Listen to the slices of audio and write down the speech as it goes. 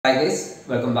Hi guys,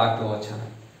 welcome back to our channel.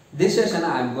 This session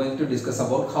I am going to discuss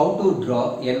about how to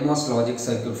draw Nmos logic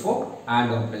circuit for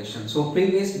AND operation. So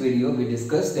previous video we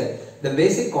discussed the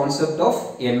basic concept of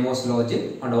Nmos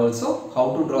logic and also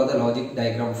how to draw the logic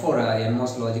diagram for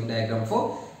Nmos logic diagram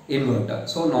for inverter,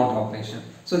 so not operation.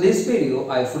 So this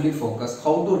video I fully focus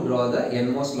how to draw the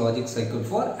Nmos logic circuit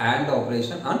for AND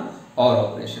operation and OR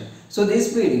operation. So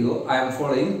this video I am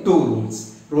following two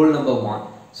rules. Rule number 1.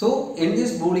 So in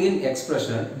this Boolean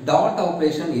expression, dot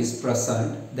operation is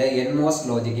present, the Nmos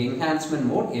logic enhancement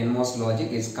mode Nmos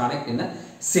logic is connected in a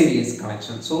series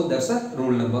connection. So that's a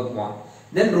rule number 1.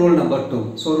 Then rule number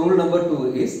 2. So rule number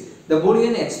 2 is the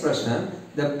Boolean expression,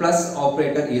 the plus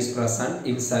operator is present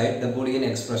inside the Boolean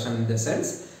expression, in the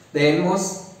sense the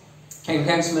Nmos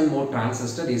enhancement mode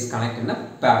transistor is connected in a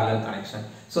parallel connection.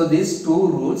 So these two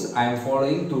rules I am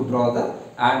following to draw the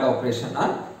AND operation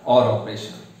and OR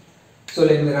operation. So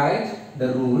let me write the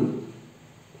rule.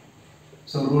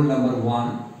 So rule number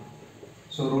 1.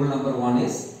 So rule number 1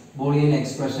 is Boolean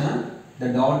expression, the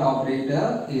dot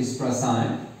operator is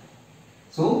present.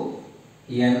 So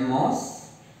Nmos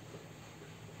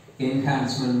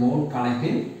enhancement mode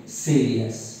connecting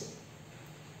series.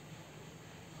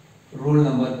 Rule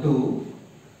number 2.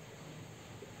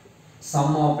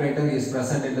 Sum operator is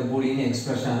present in the Boolean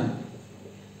expression.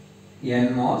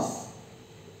 Nmos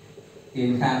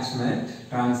enhancement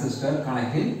transistor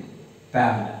connecting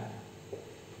parallel.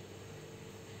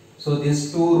 So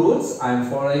these two rules I am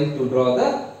following to draw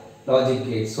the logic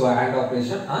gate. So AND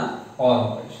operation and OR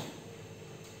operation.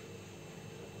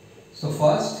 So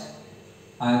first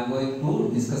I am going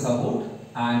to discuss about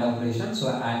AND operation. So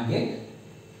AND gate.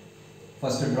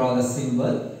 First to draw the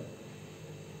symbol.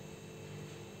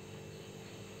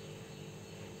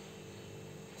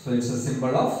 So it's a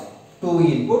symbol of 2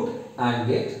 input AND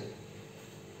gate.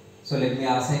 So let me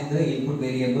assign the input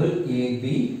variable A,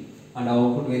 B and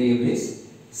output variable is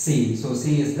C. So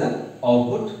C is the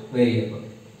output variable.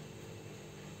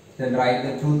 Then write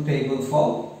the truth table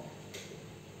for,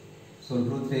 so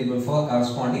truth table for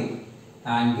corresponding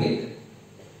AND gate.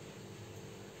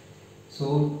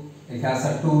 So it has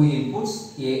a 2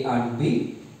 inputs A and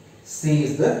B. C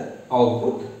is the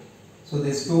output. So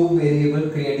this 2 variable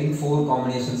creating 4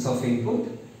 combinations of input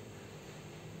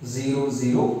 0,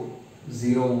 0,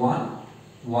 0, 1,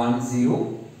 1, 0,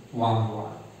 1,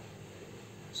 1.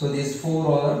 So these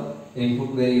 4 are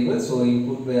input variables, so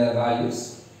input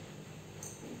values.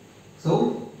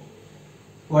 So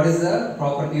what is the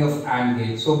property of AND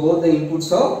gate? So both the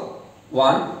inputs are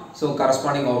 1, so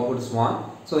corresponding output is 1.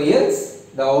 So hence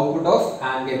the output of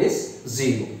AND gate is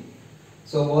 0.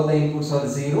 So both the inputs are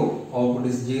 0, output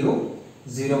is 0,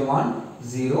 0, 1,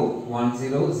 0, 1,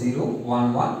 0, 0,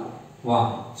 1, 1.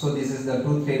 1. So this is the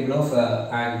truth table of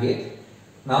AND gate.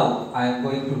 Now I am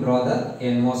going to draw the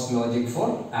Nmos logic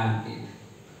for AND gate.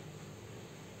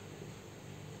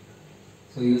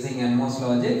 So using Nmos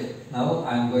logic, now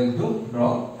I am going to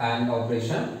draw AND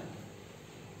operation.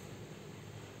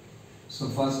 So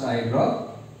first I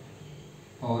draw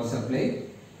power supply,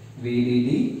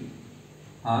 VDD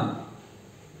and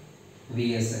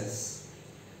VSS.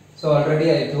 So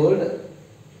already I told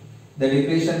the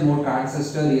depletion mode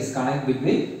transistor is connect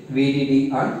between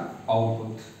VDD and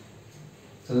output.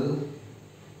 So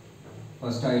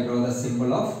first I draw the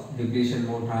symbol of depletion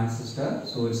mode transistor.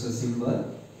 So it's a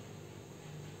symbol.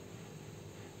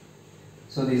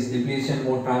 So this depletion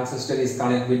mode transistor is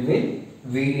connect between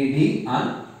VDD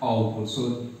and output.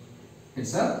 So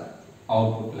it's a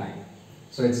output line.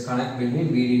 So it's connect between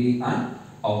VDD and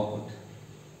output.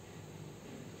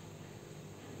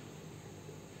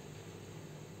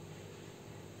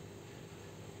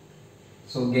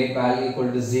 So gate value equal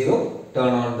to 0,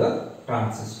 turn on the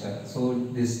transistor. So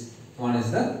this one is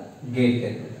the gate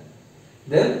terminal.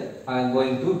 Then I am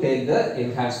going to take the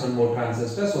enhancement mode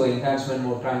transistor. So enhancement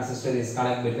mode transistor is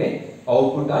connect between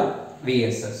output and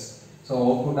VSS. So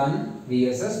output and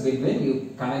VSS, between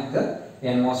you connect the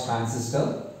Nmos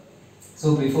transistor.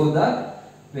 So before that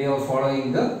we are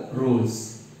following the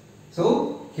rules.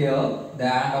 So here the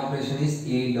AND operation is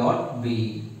A dot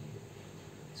B.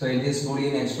 So in this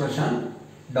Boolean expression,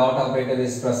 dot operator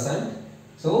is present.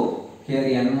 So here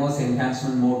Nmos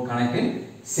enhancement mode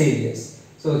connecting series.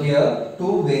 So here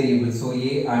 2 variables, so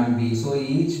A and B. So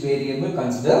each variable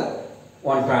consider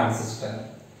 1 transistor.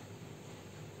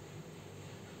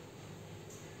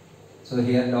 So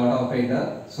here dot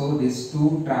operator. So these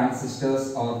 2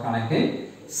 transistors are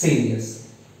connecting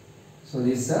series. So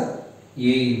this is A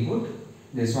input.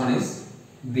 This one is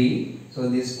B. So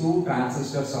these 2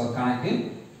 transistors are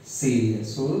connecting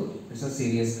series. So it's a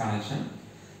series connection.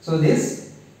 So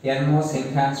this NMOS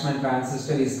enhancement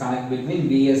transistor is connected between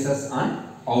VSS and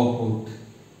output.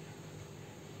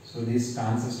 So this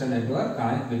transistor network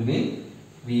connect between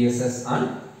VSS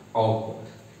and output.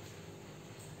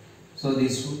 So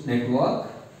this network,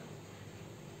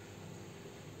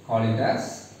 call it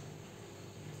as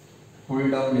pull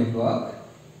down network.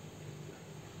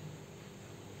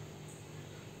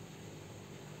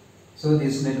 So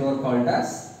this network called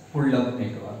as pull up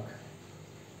network.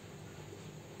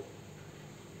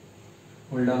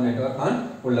 Pull down network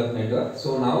and pull up network.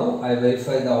 So now I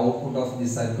verify the output of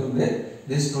this circuit with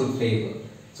this truth table.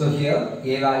 So here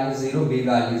A value 0, B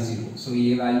value 0. So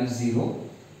A value 0,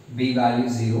 B value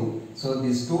 0. So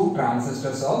these two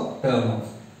transistors are turned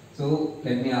off. So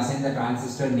let me assign the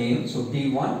transistor name. So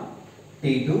T1,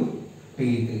 T2,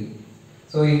 T3.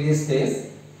 So in this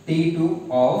case T2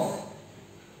 off,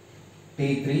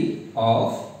 T3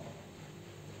 off.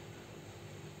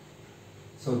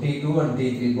 So T2 and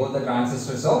T3 both the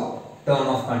transistors are turn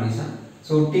off condition.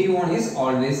 So T1 is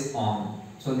always on.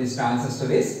 So this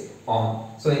transistor is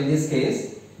on. So in this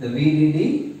case the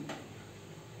VDD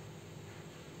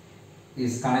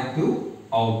is connected to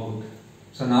output.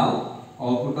 So now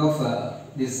output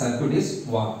of this circuit is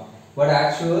 1. But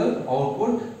actual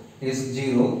output is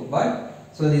 0. But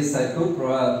so this circuit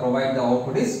provide the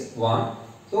output is 1.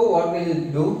 So what we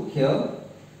will do here?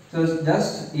 So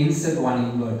just insert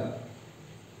one inverter.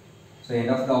 So end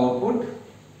of the output,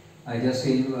 I just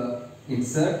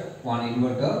insert one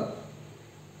inverter.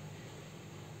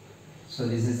 So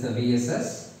this is the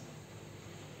VSS.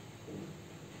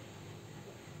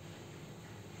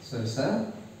 So it's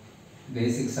a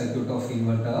basic circuit of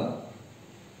inverter.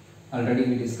 Already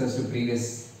we discussed in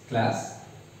previous class.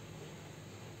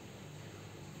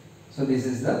 So this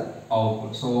is the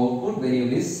output. So output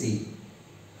variable is C.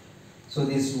 So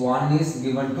this one is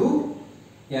given to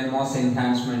Nmos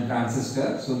enhancement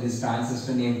transistor. So this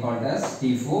transistor name called as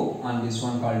T4 and this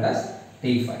one called as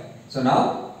T5. So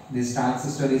now this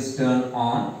transistor is turned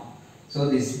on. So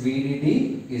this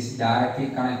VDD is directly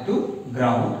connected to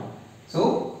ground.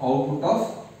 So output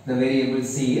of the variable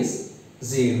C is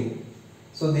 0.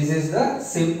 So this is the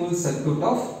simple circuit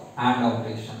of AND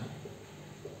operation.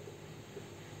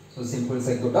 So simple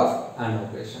circuit of AND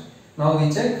operation. Now we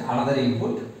check another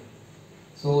input.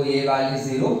 So A value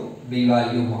 0. B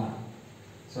value 1.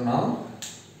 So now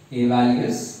A value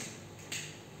is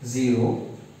 0,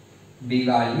 B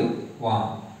value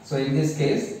 1. So in this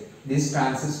case, this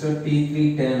transistor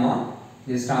T3 turn on,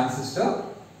 this transistor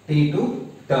T2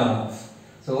 turn off.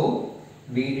 So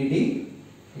VDD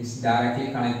is directly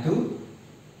connected to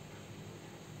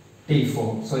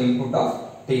T4. So input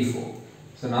of T4.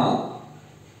 So now,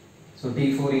 so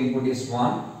T4 input is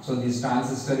 1. So this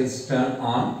transistor is turned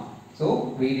on.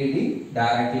 So VDD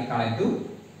directly connect to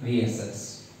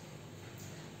VSS.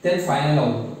 Then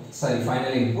final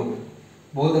input.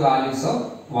 Both the values are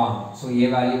 1. So A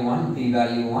value 1, B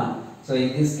value 1. So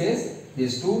in this case,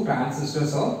 these two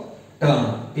transistors are turn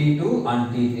on. T2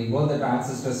 and T3. Both the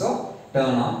transistors are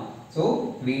turn on.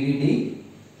 So VDD,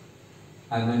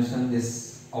 I mentioned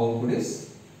this output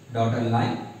is dotted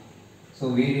line.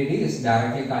 So VDD is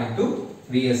directly connected to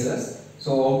VSS.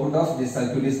 So output of this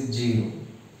circuit is 0.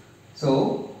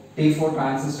 So T4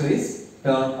 transistor is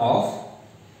turned off,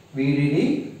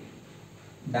 VDD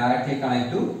directly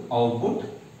connect to output.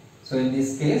 So in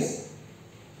this case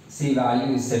C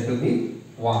value is said to be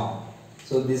 1.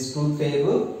 So this truth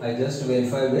table I just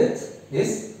verify with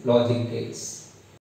this logic gates.